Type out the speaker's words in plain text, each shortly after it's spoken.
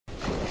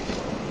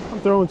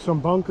throwing some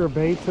bunker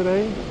bait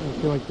today. I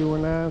feel like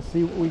doing that,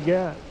 see what we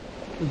get.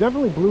 There's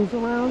definitely blues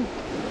around.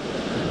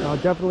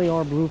 Definitely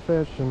are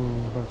bluefish,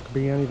 and but it could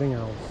be anything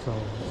else. So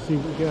let's see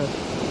what we get.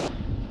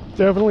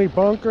 Definitely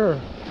bunker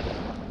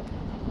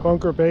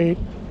bait.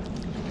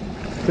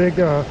 Big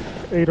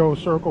 8/0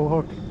 circle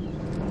hook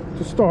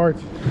to start.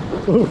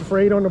 A little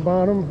frayed on the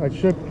bottom. I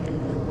should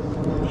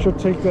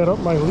take that up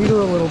my leader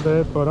a little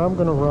bit, but I'm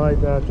gonna ride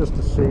that just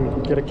to see,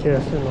 get a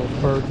cast in those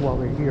birds while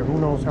they're here. Who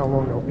knows how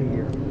long they'll be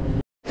here.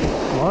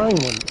 Line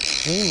went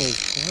extremely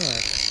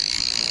flat.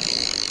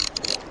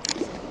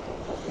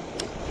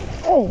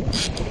 Oh,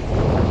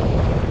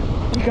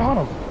 we got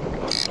him.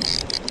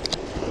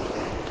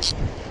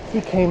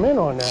 He came in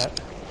on that.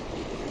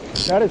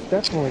 That is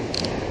definitely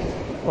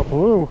a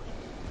blue.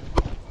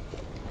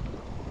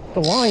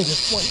 The line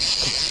just went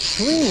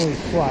extremely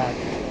flat.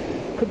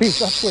 Could be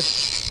that's what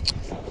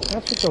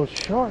those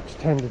sharks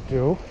tend to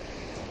do.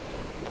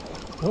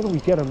 Whether we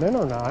get them in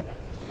or not.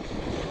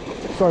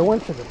 So I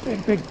went to the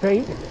big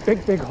bait,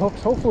 big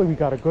hooks. Hopefully we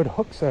got a good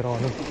hook set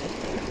on them.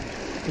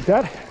 But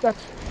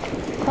that's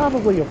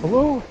probably a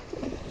blue.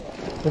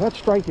 But that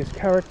strike is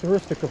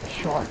characteristic of a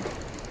shark.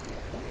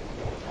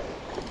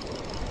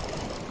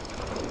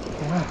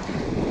 Wow.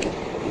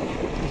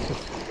 Let's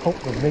just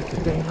hope we'll make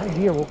the day right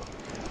here. We'll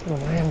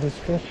land this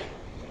fish.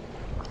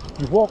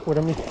 You walk with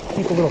him, you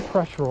keep a little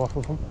pressure off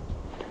of him.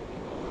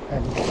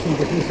 And you see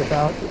what he's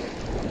about.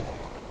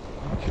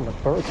 Watching the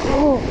birds.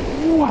 Oh,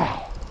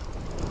 wow.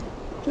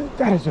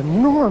 That is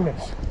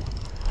enormous.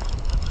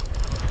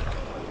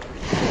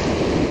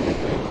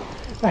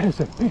 That is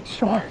a big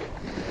shark.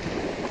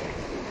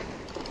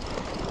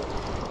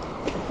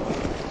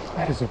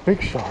 That is a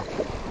big shark.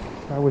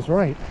 I was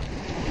right.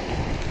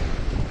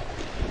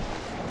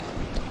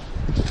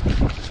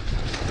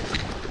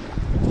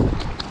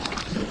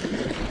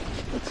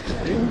 Let's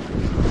get in.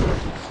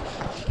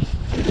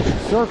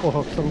 Circle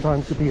hook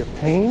sometimes could be a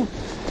pain.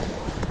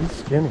 He's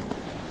skinny.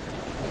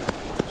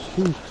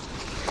 Shoot.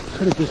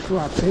 Could have just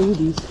dropped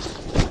babies.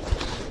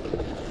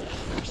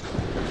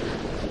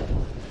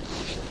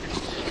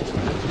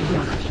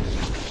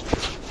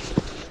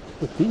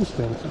 With these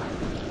things,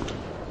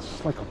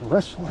 it's like a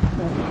wrestling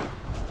thing.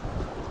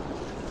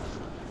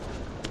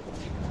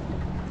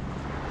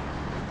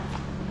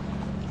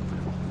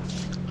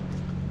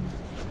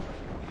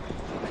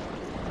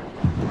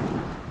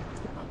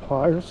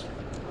 Pliers.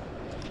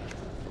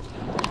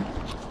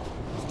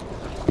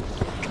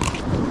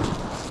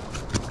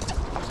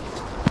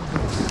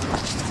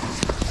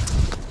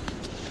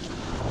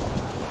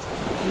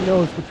 He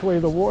knows which way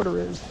the water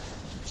is.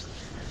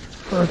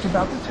 Bird's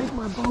about to take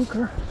my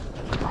bunker.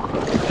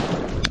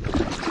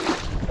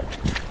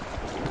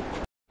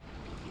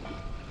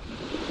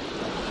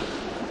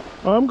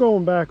 I'm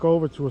going back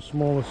over to a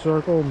smaller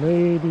circle.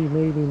 Maybe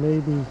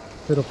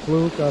hit a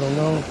fluke. I don't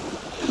know.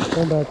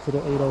 Going back to the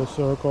 8/0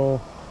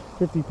 circle.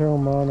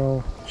 50-pound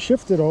mono.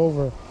 Shift it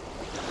over.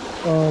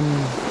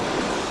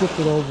 Shift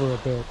it over a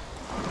bit.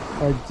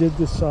 I did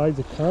decide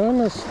to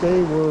kind of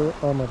stay where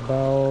I'm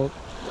about.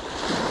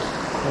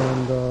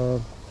 And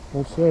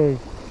we'll see.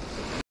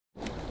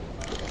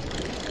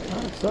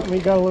 Something, he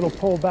got a little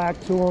pull back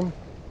to him.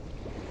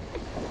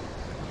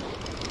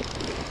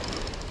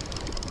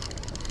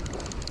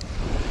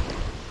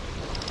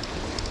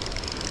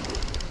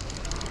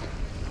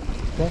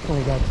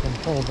 Definitely got some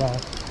pull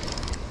back.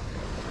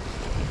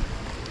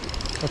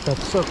 Got that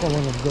circle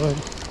in him good.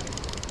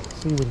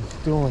 See what he's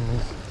doing.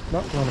 He's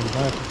not running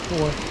back and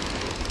forth.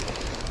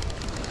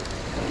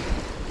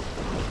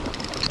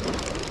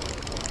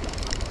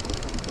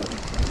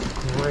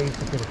 Great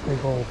to get a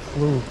big old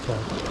fluke,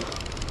 but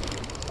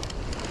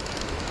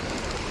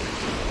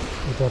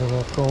we better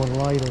off going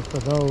lighter for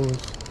those.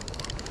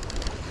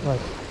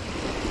 Like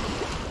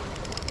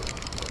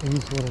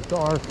these little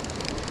dark.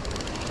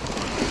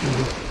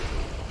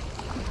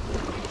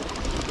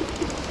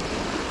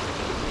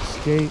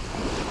 Skate.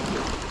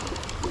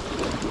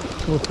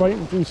 So we're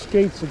fighting through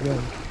skates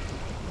again.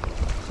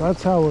 So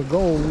that's how it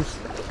goes.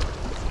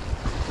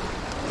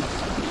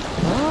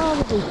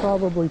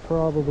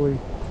 Probably.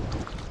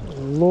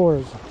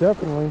 Lures,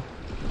 definitely.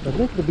 I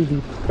think it'd be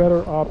the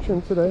better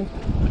option today.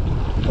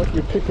 But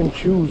you pick and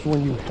choose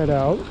when you head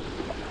out.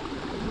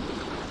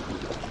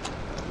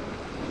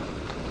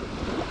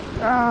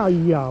 Ah,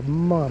 yeah,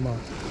 mama.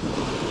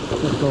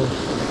 Let go.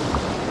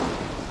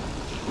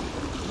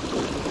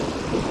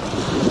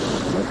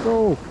 Let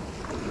go.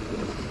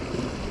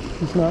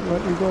 He's not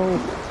letting go.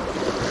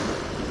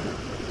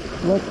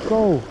 Let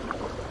go.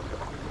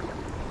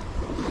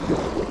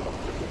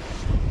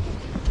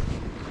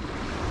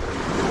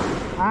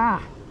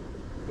 Ah.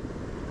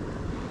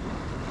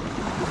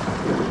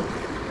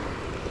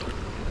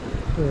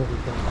 There we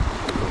go.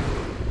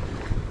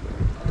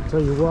 I'll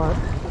tell you what.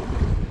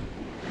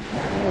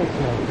 That's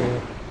not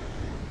good.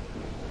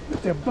 If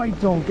their bite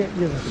don't get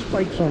you, the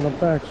spikes on the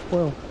back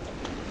spoil.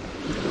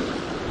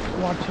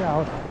 Watch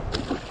out.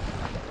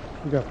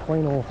 You got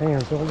plain old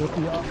hands, they'll rip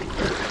you up.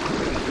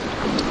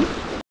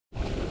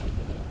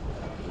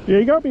 Yeah,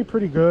 you gotta be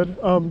pretty good.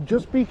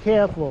 Just be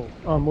careful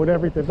with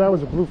everything. If that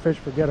was a bluefish,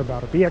 forget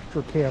about it. Be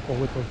extra careful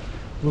with the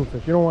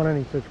bluefish. You don't want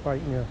any fish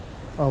biting you.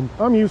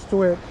 I'm used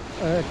to it.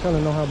 I kind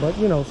of know how, but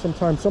you know,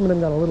 sometimes some of them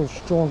got a little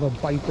stronger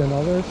bite than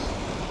others.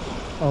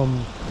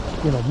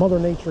 You know, Mother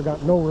Nature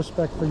got no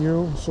respect for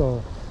you,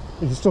 so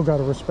you still got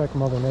to respect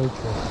Mother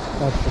Nature.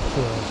 That's for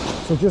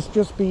sure. So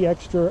just be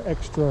extra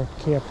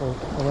careful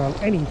around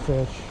any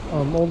fish.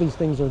 All these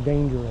things are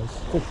dangerous.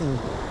 Fishing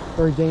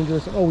very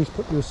dangerous, and always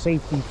put your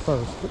safety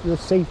first. Put your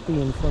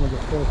safety in front of the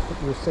fish.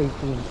 Put your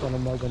safety in front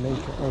of Mother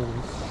Nature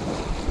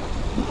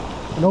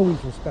always. And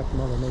always respect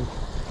Mother Nature.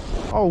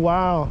 Oh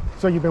wow!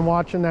 So you've been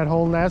watching that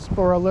whole nest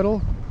for a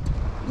little?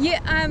 Yeah,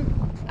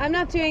 I'm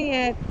not doing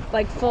it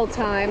like full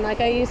time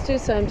like I used to,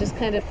 so I'm just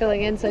kind of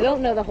filling in. So I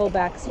don't know the whole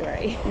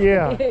backstory.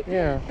 Yeah,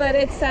 yeah. But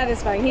it's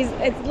satisfying.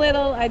 It's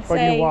little. I'd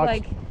say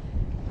like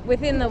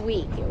within the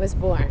week it was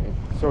born.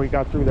 So he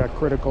got through that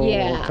critical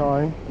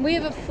time. We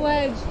have a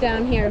fledge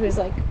down here who's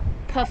like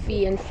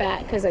puffy and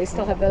fat because I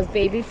still have those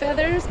baby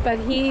feathers, but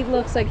he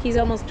looks like he's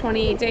almost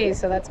 28 days,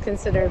 so that's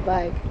considered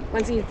like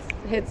once he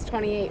hits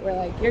 28, we're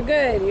like, you're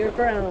good, you're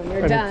grown,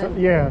 you're done.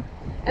 Yeah.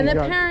 And the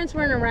parents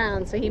weren't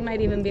around, so he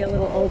might even be a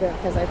little older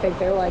because I think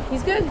they're like,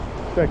 he's good.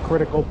 That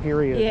critical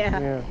period.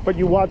 Yeah. But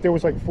there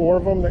was like 4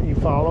 of them that you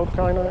followed,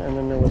 kind of, and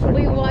then there was like.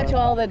 We watch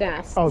all the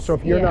nests. Oh, so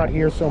if you're not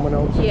here, someone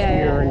else is here.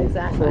 Yeah,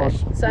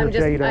 exactly. So I'm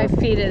just, data. I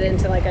feed it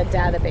into like a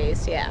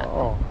database,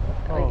 Oh.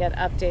 We get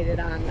updated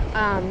on.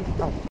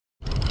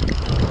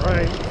 All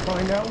right,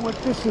 find out what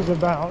this is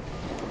about.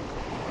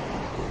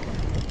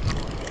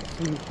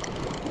 See,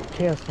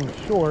 casting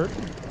short.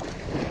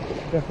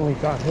 Definitely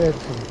got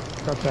hits and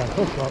got that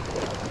hook up.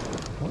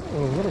 A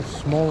little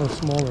smaller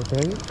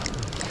bait.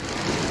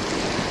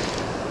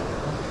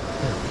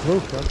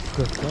 Fluke, that's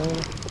good thing.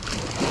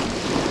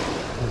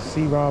 The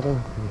sea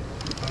robin.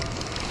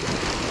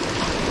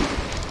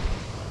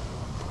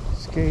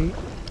 Skate.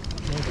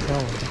 No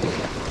telling.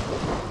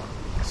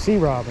 Sea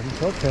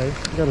robins, okay.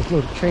 We got a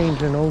little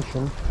change in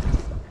ocean.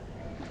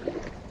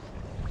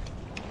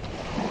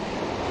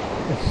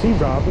 The sea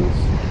robins.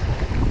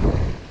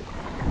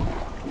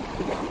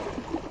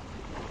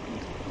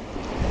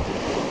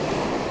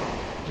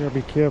 You gotta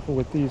be careful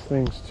with these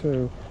things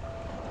too.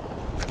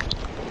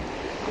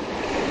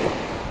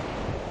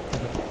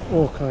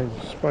 All kinds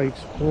of spikes,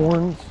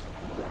 horns,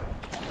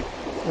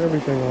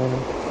 everything on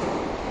them.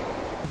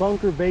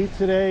 Bunker bait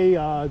today.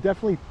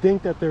 Definitely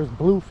think that there's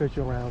bluefish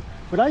around,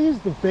 but I use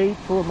the bait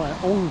for my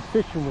own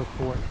fishing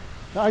report.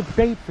 I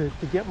bait fish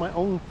to get my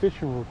own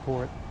fishing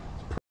report.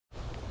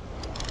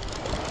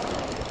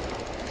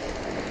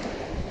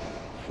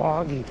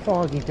 Foggy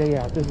day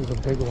out. This is a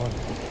big one.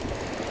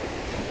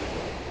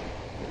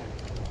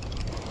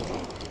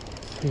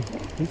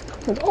 He's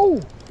coming. Oh,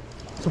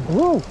 it's a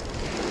blue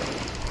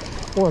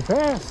or a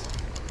bass.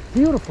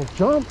 Beautiful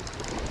jump.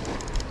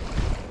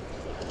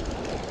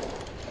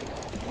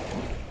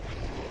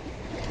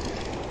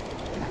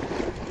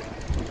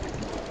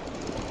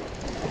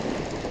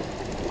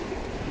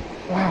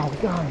 Wow, we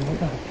got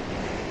him.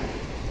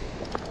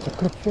 It's a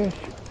good fish.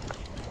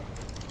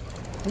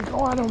 We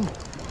got him.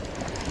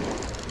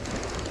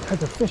 Had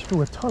to fish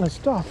through a ton of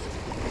stuff.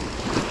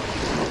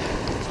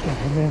 Let's get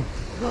him in.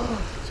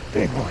 It's a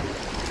big one.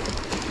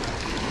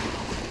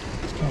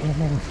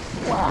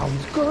 Wow,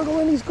 he's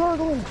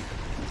gurgling.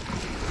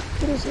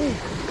 What is he?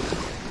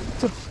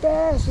 It's a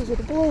bass. Is it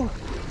a blue?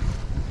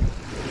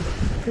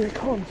 Here it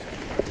comes.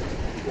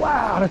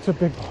 Wow, that's a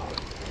big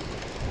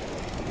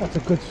one. That's a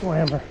good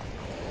slammer.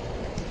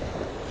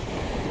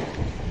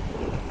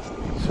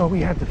 So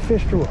we had to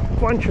fish through a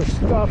bunch of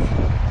stuff.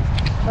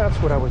 That's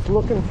what I was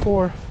looking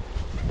for.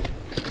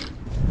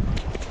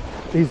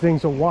 These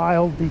things are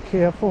wild, be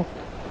careful.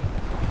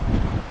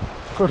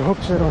 Good hook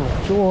set on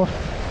the jaw.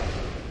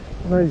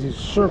 These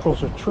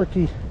circles are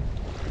tricky.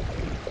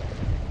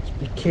 Just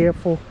be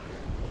careful.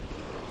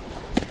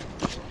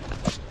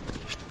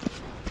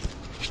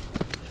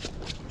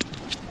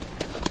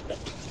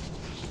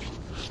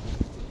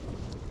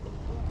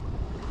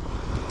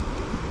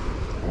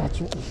 That's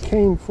what we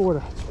came for.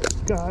 That's what we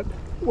got.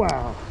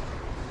 Wow.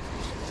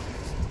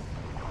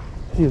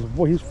 He's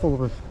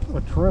full of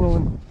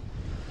adrenaline.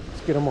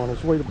 Let's get him on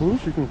his way to blue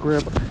so you can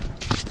grab him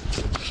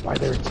by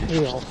their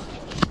tail.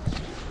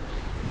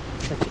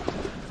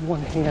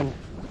 One hand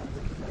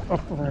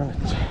up around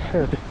its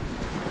head.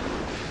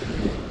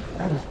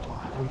 That is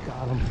why we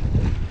got him.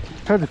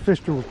 Had to fish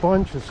through a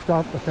bunch of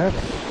stuff, but that's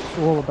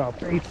all about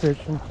bait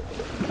fishing.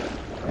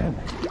 And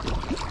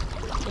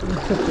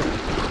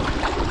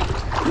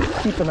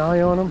keep an eye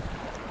on him.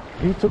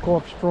 He took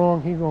off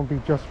strong. He's gonna be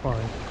just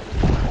fine.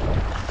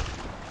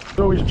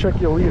 Always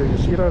check your leader. You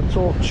see that it's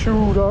all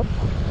chewed up.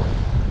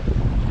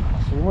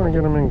 So you want to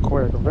get him in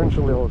quick.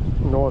 Eventually he'll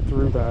gnaw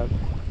through that.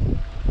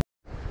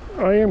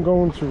 I am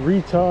going to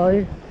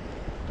retie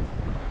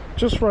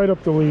just right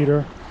up the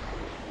leader.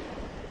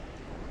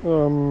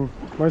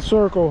 My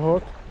circle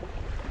hook.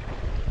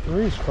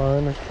 3's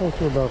fine. I spoke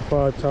to about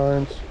 5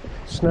 times.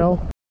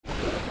 Snell.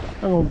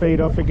 I'm gonna bait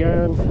up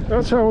again.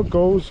 That's how it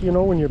goes, you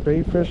know, when you're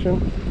bait fishing.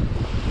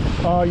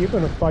 You're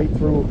gonna fight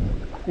through,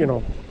 you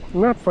know,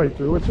 not fight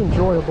through, it's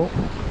enjoyable.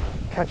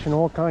 Catching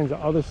all kinds of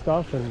other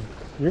stuff, and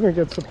you're gonna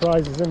get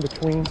surprises in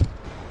between.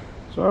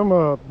 So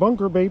I'm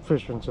bunker bait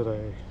fishing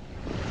today.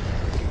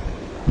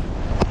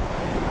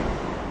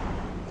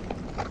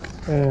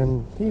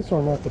 And these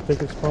are not the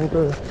biggest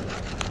bunker,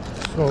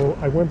 so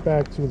I went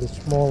back to the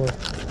smaller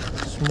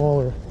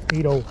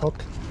 8-0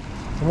 hook.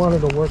 I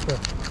wanted to work a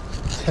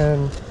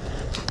 10,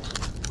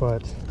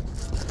 but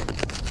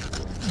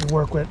you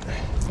work with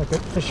like a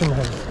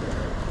fisherman,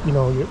 you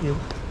know, you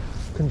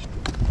can.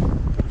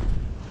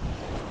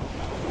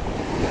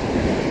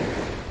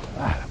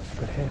 That was a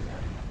good hit.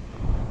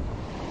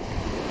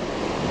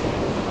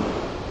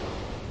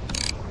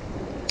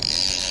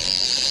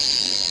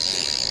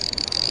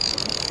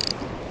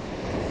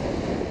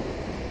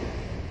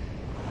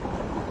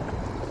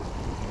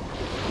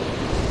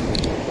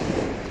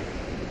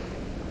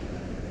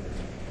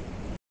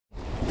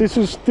 This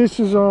is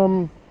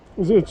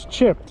it's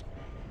chipped,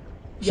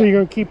 so you're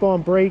gonna keep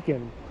on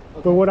breaking.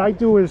 Okay. But what I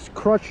do is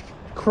crush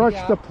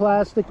the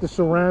plastic, the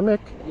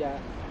ceramic. Yeah.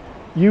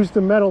 Use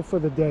the metal for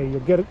the day. You'll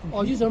get it.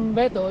 Oh, use some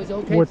metal is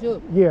okay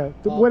too. Yeah,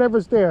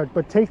 whatever's there.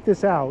 But take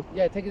this out.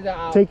 Yeah, take it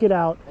out. Take it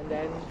out. And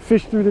then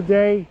fish through the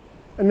day,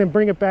 and then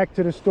bring it back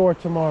to the store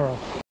tomorrow.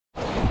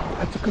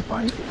 That's a good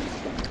bite.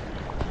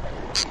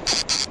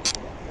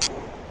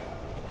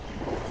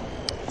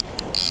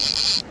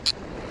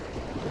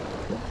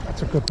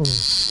 That's a good blue.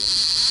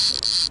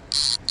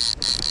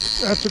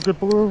 That's a good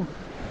blue.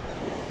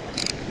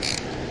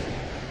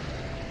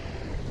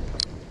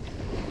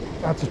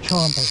 That's a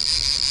chomper.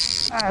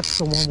 That's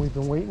the one we've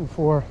been waiting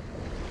for.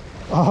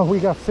 Oh, we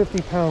got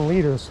 50-pound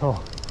leaders,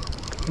 so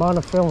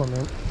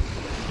monofilament.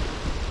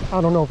 I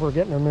don't know if we're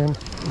getting him in.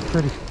 I'm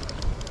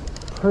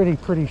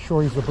pretty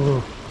sure he's a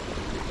blue.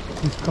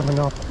 He's coming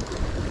up.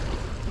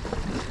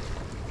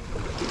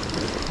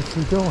 What's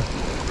he doing?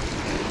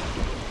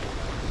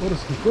 What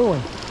is he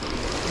doing?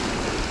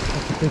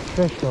 That's a big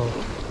fish, though.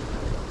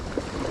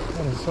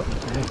 That is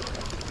something.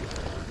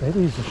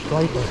 Maybe he's a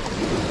striper.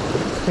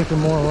 He's taking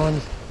more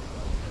runs.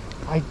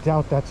 I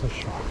doubt that's a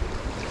shark.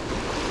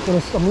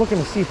 I'm looking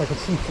to see if I can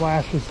see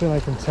flashes, then I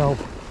can tell.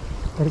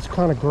 But it's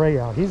kind of gray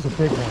out. He's a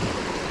big one.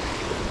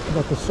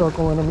 Got the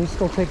circle in him. He's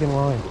still taking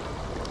line.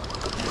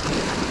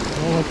 I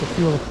don't like the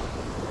feel.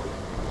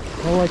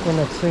 I don't like when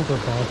that sinker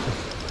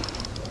bounces.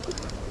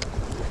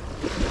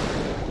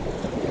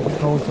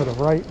 Going to the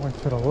right, went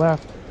to the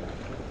left.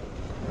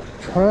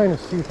 Trying to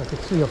see if I could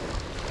see a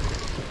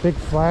big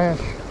flash.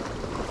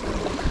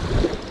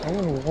 I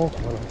want to walk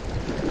with him.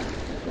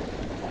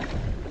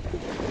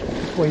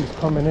 This way he's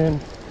coming in.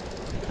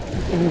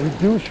 And you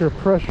reduce your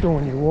pressure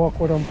when you walk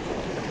with him.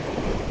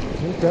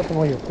 He's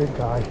definitely a big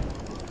guy.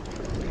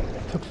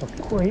 Took some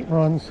great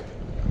runs.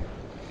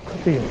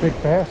 Could be a big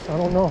bass, I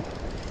don't know.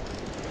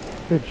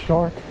 Big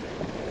shark.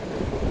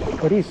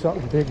 But he's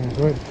something big and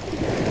good.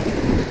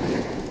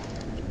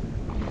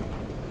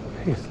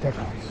 He's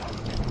definitely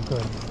something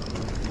good.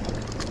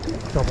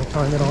 Double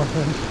time it on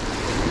him.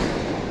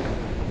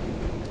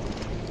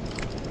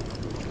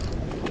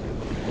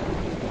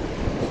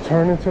 He's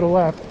turning to the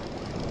left.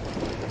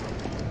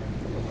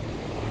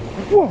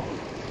 Whoa!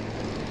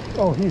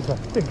 Oh, he's a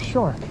big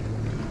shark.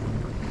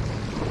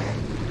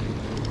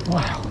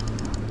 Wow.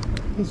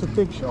 He's a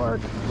big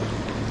shark.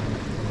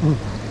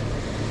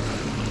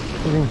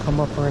 He didn't come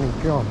up for any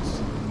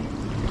jumps.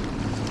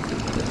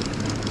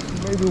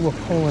 Maybe we're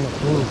pulling a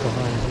blue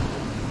behind him.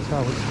 That's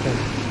how it's been.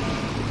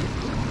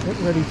 Get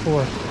ready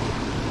for it.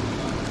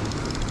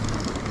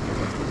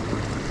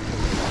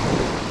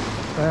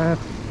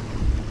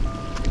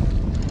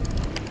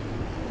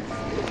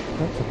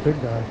 That's a big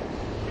guy.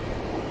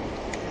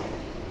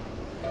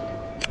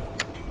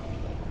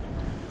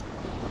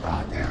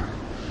 Ah, there.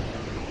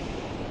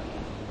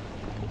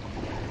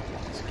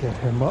 Let's get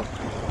him up.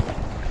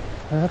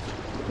 That's a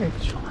big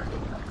shark.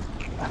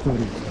 I thought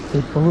he was a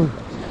big blue.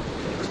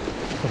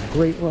 Some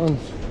great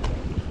runs.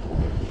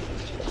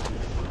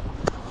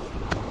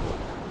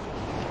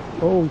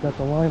 Oh, we got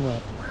the line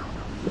wrap.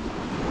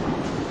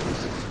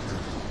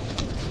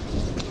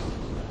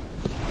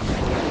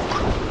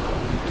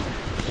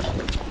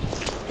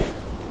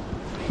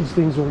 These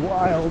things are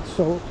wild,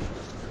 so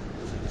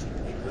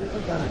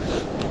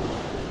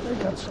they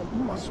got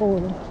some muscle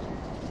in them.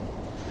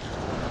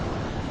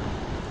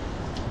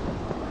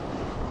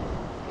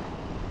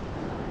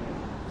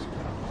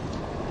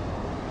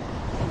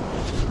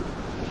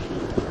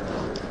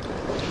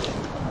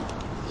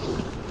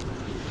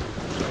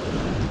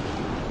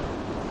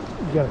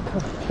 You gotta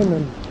kind of pin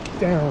them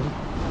down.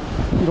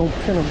 You don't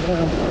pin them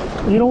down.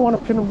 You don't want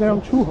to pin them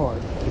down too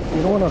hard.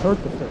 You don't want to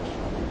hurt the fish.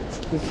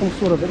 There's some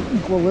sort of an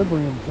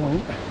equilibrium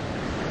point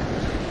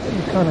that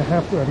you kind of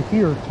have to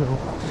adhere to.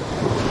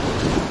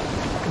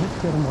 Let's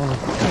get him on.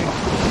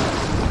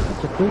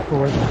 That's a good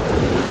boy.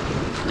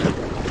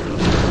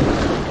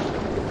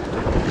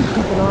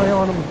 Keep an eye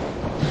on him.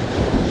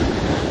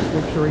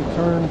 Make sure he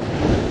turns.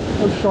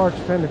 Those sharks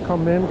tend to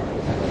come in.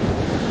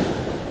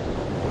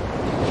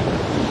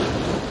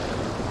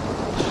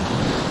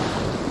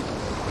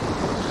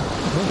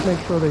 just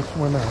make sure they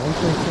swim out. Once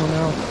they swim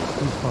out,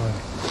 he's fine.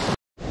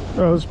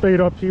 Let's bait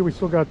up here. We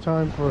still got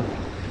time for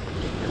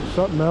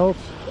something else.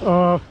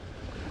 I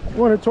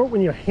want to talk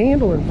when you're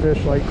handling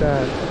fish like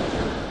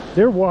that.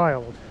 They're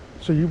wild,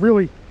 so you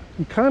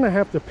kind of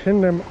have to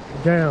pin them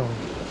down.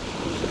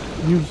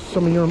 Use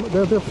some of your,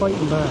 they're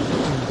fighting back.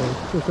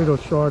 Especially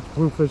those sharks,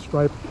 bluefish,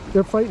 stripe,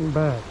 they're fighting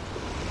back.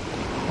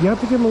 You have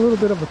to give them a little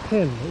bit of a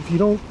pin. If you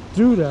don't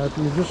do that,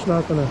 you're just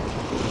not going to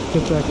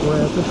get that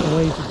grab. Different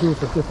ways to do it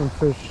for different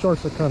fish.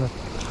 Sharks are kind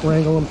of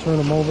wrangle them, turn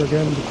them over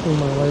again between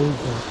my legs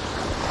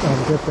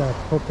and get that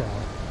hook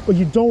out. But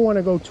you don't want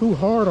to go too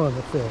hard on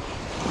the fish.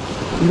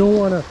 You don't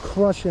want to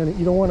crush any.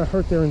 You don't want to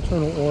hurt their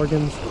internal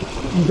organs.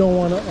 You don't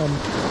want to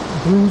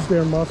bruise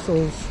their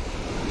muscles.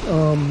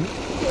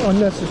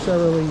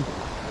 Unnecessarily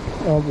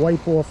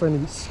wipe off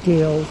any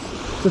scales.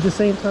 So at the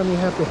same time, you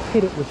have to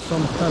hit it with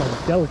some kind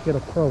of delicate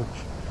approach.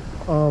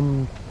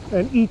 And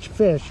each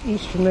fish,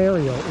 each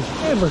scenario is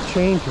ever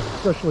changing,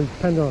 especially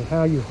depending on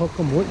how you hook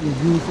them, what you're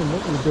using,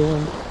 what you're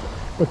doing.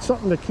 But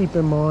something to keep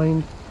in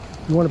mind,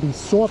 you want to be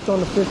soft on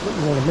the fish, but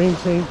you want to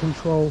maintain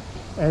control.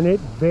 And it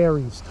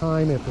varies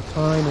time after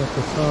time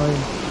after time,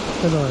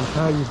 depending on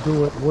how you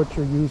do it, what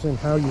you're using,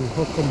 how you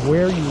hook them,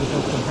 where you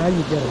hook them, how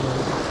you get them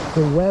out,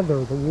 the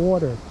weather, the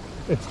water.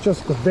 It's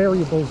just the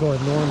variables are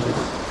enormous.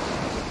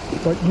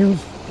 But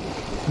use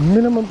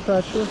minimum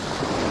pressure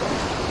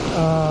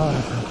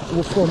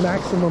for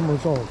maximum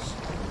results.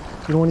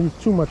 You don't want to use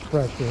too much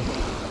pressure.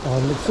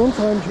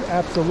 Sometimes you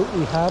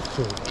absolutely have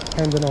to,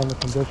 depending on the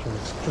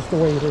conditions. Just the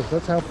way it is.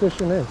 That's how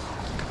fishing is.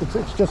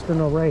 It's just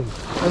an array.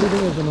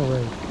 Everything is an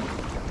array.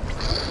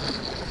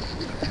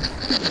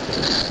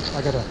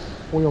 I gotta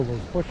oil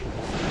those bushes.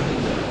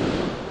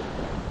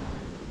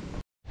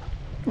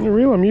 The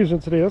reel I'm using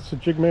today, that's the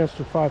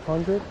Jigmaster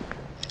 500.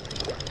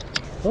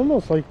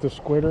 Almost like the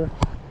Squidder.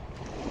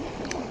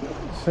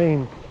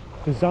 Same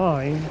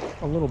design,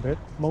 a little bit,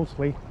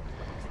 mostly.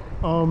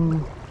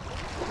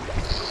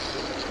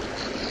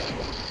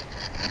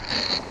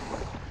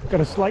 Got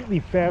a slightly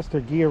faster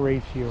gear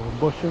ratio,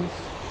 bushings,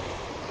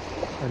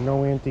 and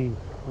no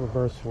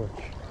anti-reverse switch.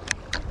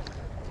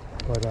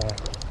 But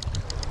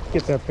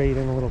get that bait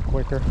in a little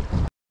quicker.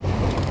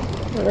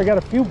 And I got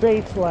a few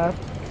baits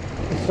left.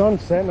 The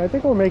sun's setting. I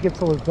think we'll make it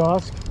till it's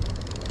dusk.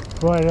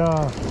 But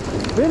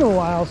it's been a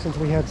while since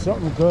we had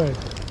something good.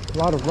 A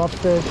lot of rough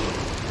fish,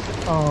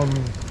 a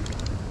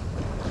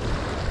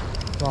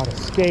lot of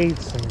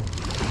skates, and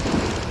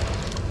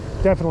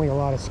definitely a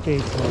lot of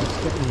skates.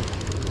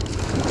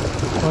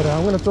 But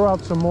I'm going to throw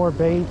out some more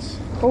baits.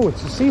 Oh,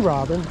 it's a sea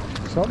robin.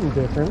 Something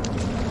different.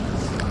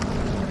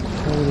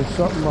 Oh, there's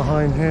something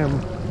behind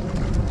him.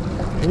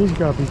 He's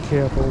got to be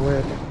careful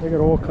with. They got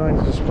all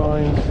kinds of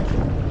spines.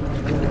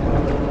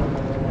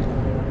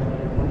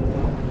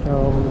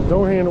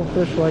 Don't handle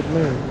fish like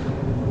me.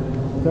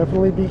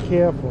 Definitely be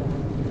careful.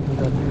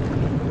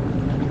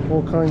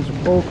 All kinds of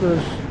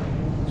pokers,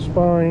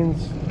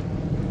 spines.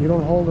 You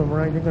don't hold them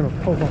right, you're going to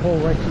poke a hole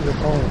right through your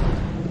bone.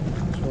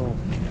 So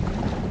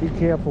be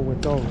careful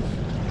with those.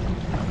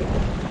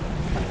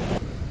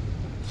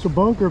 So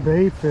bunker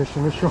bait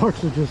fishing. The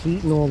sharks are just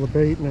eating all the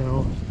bait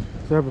now.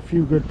 So I have a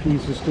few good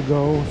pieces to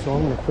go, so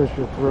I'm going to fish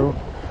it through.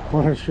 I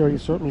want to show you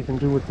something you can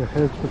do with the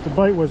heads, but the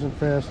bite wasn't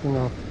fast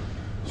enough.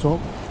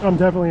 So I'm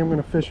going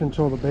to fish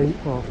until the bait,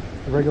 well,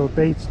 the regular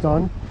bait's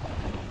done.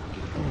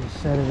 And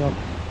set it up.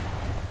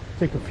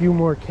 Take a few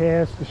more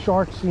casts. The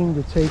sharks seem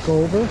to take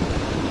over,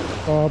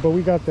 but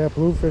we got that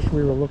bluefish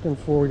we were looking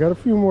for. We got a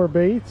few more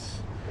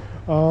baits.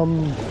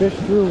 Fish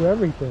through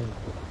everything.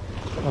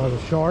 The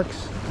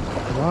sharks,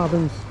 the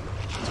robins,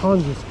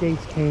 tons of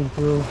skates came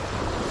through.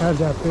 Had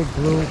that big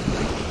blue.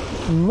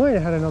 Might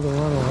have had another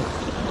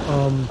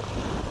runoff.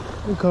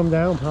 We'll come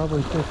down,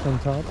 probably fish on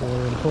top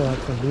water and pull out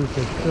some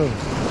bluefish too.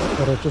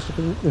 But I just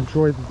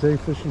enjoyed the day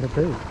fishing the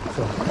bait.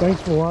 So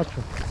thanks for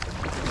watching.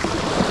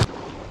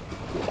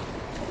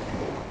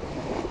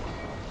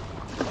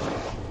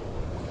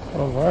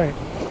 All right.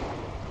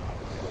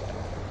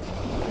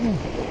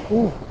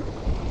 Ooh.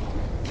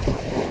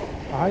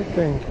 I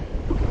think.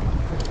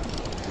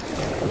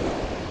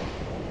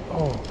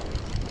 Oh.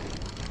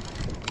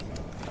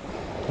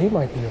 He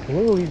might be a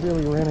blue. He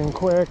really ran in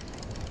quick.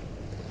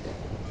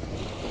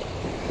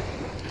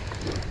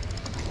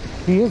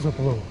 He is a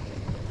blue.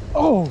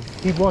 Oh,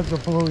 he was a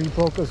blue. He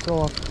broke us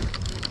off.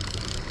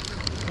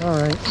 All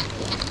right.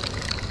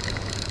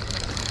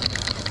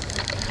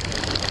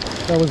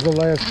 That was the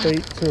last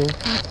bait too.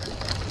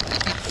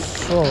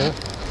 So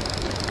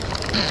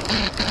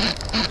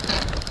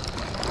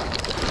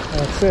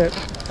that's it.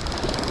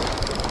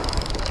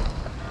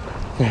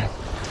 Yeah.